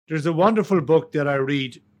There's a wonderful book that I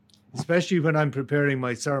read, especially when I'm preparing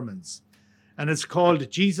my sermons, and it's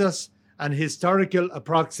called Jesus: An Historical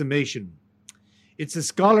Approximation. It's a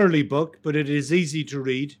scholarly book, but it is easy to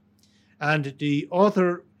read, and the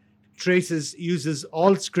author uses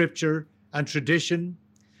all scripture and tradition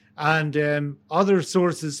and other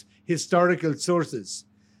sources, historical sources,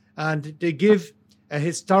 and they give a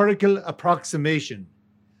historical approximation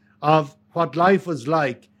of what life was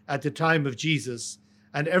like at the time of Jesus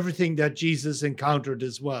and everything that Jesus encountered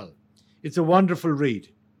as well. It's a wonderful read.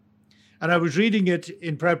 And I was reading it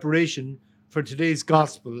in preparation for today's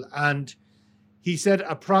gospel, and he said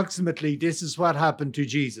approximately this is what happened to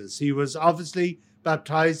Jesus. He was obviously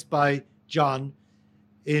baptized by John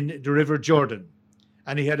in the River Jordan,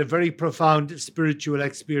 and he had a very profound spiritual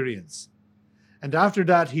experience. And after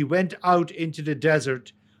that, he went out into the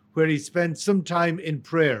desert where he spent some time in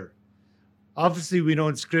prayer. Obviously, we know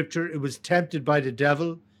in Scripture it was tempted by the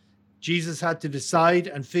devil. Jesus had to decide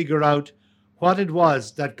and figure out what it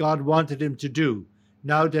was that God wanted him to do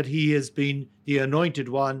now that he has been the anointed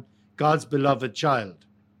one, God's beloved child.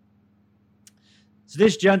 So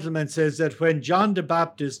this gentleman says that when John the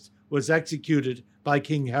Baptist was executed by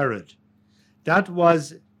King Herod, that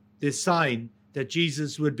was the sign that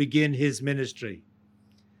Jesus would begin his ministry.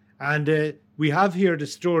 And we have here the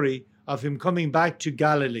story of him coming back to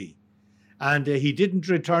Galilee. And he didn't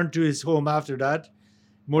return to his home after that.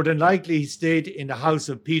 More than likely, he stayed in the house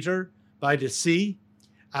of Peter by the sea.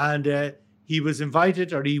 And he was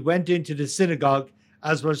invited, or he went into the synagogue,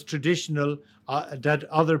 as was traditional that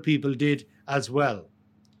other people did as well.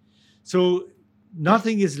 So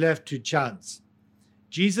nothing is left to chance.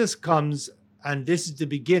 Jesus comes, and this is the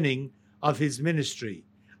beginning of his ministry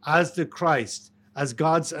as the Christ, as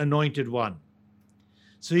God's anointed one.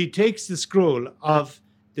 So he takes the scroll of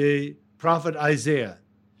the prophet Isaiah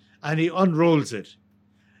and he unrolls it,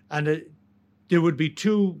 and there would be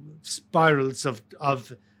two spirals of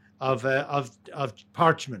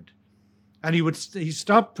parchment, and he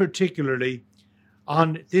stopped particularly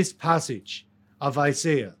on this passage of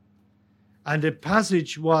Isaiah, and the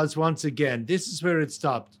passage was, once again, this is where it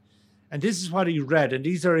stopped, and this is what he read, and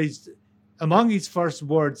these are among his first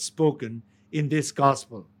words spoken in this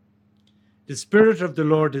gospel. The Spirit of the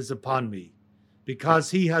Lord is upon me, because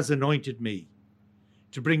he has anointed me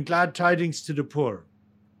to bring glad tidings to the poor.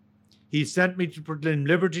 He sent me to proclaim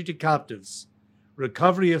liberty to captives,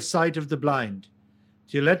 recovery of sight of the blind,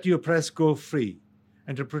 to let the oppressed go free,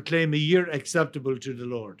 and to proclaim a year acceptable to the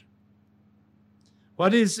Lord.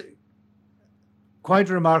 What is quite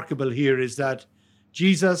remarkable here is that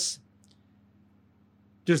Jesus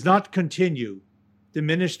does not continue the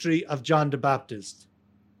ministry of John the Baptist,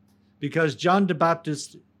 because John the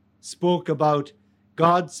Baptist spoke about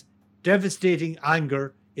God's devastating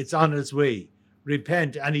anger. It's on its way.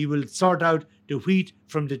 Repent, and he will sort out the wheat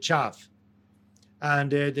from the chaff.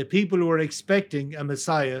 And the people were expecting a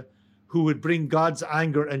Messiah who would bring God's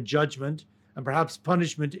anger and judgment and perhaps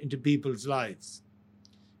punishment into people's lives.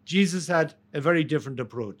 Jesus had a very different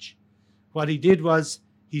approach. What he did was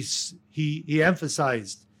he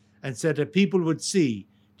emphasized and said that people would see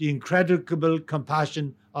the incredible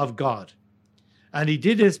compassion of God. And he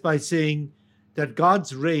did this by saying that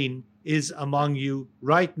God's reign is among you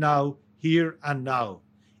right now, here and now,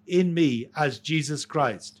 in me as Jesus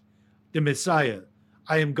Christ, the Messiah.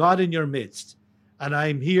 I am God in your midst, and I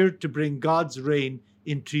am here to bring God's reign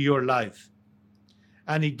into your life.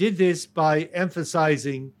 And he did this by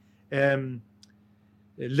emphasizing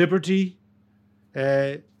liberty,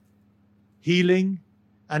 healing,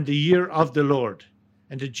 and the year of the Lord.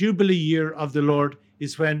 And the Jubilee year of the Lord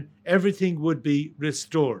is when everything would be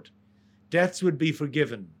restored. Debts would be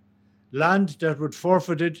forgiven. Land that was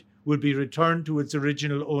forfeited would be returned to its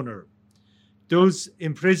original owner. Those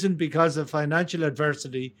imprisoned because of financial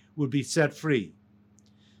adversity would be set free.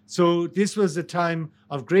 So this was a time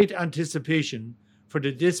of great anticipation for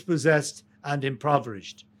the dispossessed and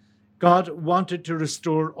impoverished. God wanted to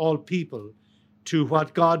restore all people to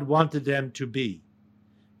what God wanted them to be.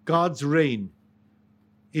 God's reign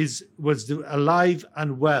was alive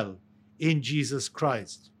and well in Jesus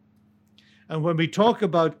Christ. And when we talk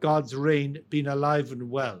about God's reign being alive and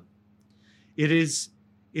well, it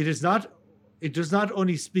does not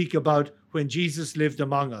only speak about when Jesus lived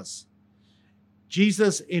among us.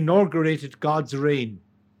 Jesus inaugurated God's reign,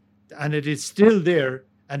 and it is still there,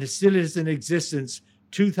 and it still is in existence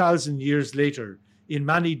 2,000 years later in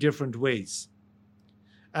many different ways.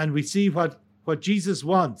 And we see what Jesus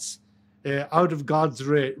wants out of God's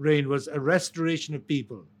reign was a restoration of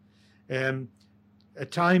people, a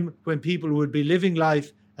time when people would be living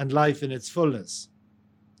life and life in its fullness.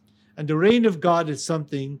 And the reign of God is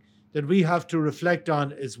something that we have to reflect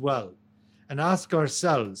on as well and ask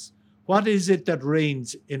ourselves, what is it that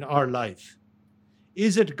reigns in our life?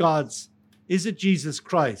 Is it Jesus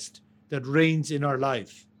Christ that reigns in our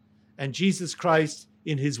life? And Jesus Christ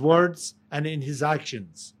in his words and in his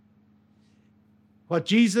actions. What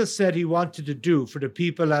Jesus said he wanted to do for the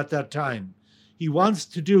people at that time, he wants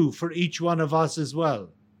to do for each one of us as well.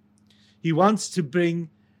 He wants to bring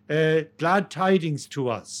glad tidings to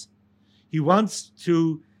us. He wants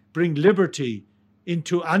to bring liberty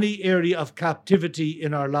into any area of captivity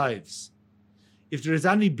in our lives. If there is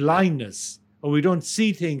any blindness, or we don't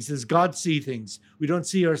see things as God sees things, we don't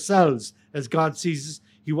see ourselves as God sees us,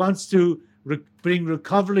 he wants to bring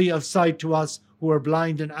recovery of sight to us who are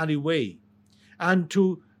blind in any way, and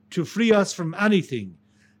to free us from anything,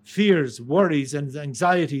 fears, worries, and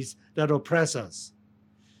anxieties that oppress us.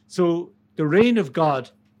 So the reign of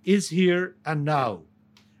God is here and now.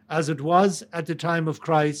 As it was at the time of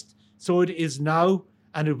Christ, so it is now,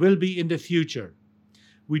 and it will be in the future.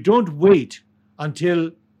 We don't wait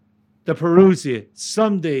until the parousia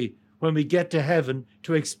someday when we get to heaven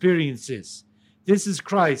to experience this. This is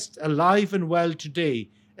Christ alive and well today,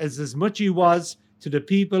 as much he was to the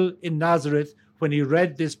people in Nazareth when he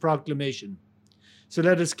read this proclamation. So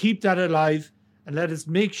let us keep that alive, and let us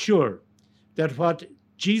make sure that what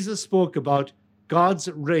Jesus spoke about, God's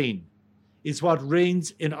reign, is what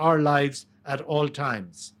reigns in our lives at all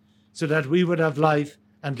times, so that we would have life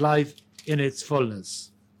and life in its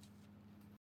fullness.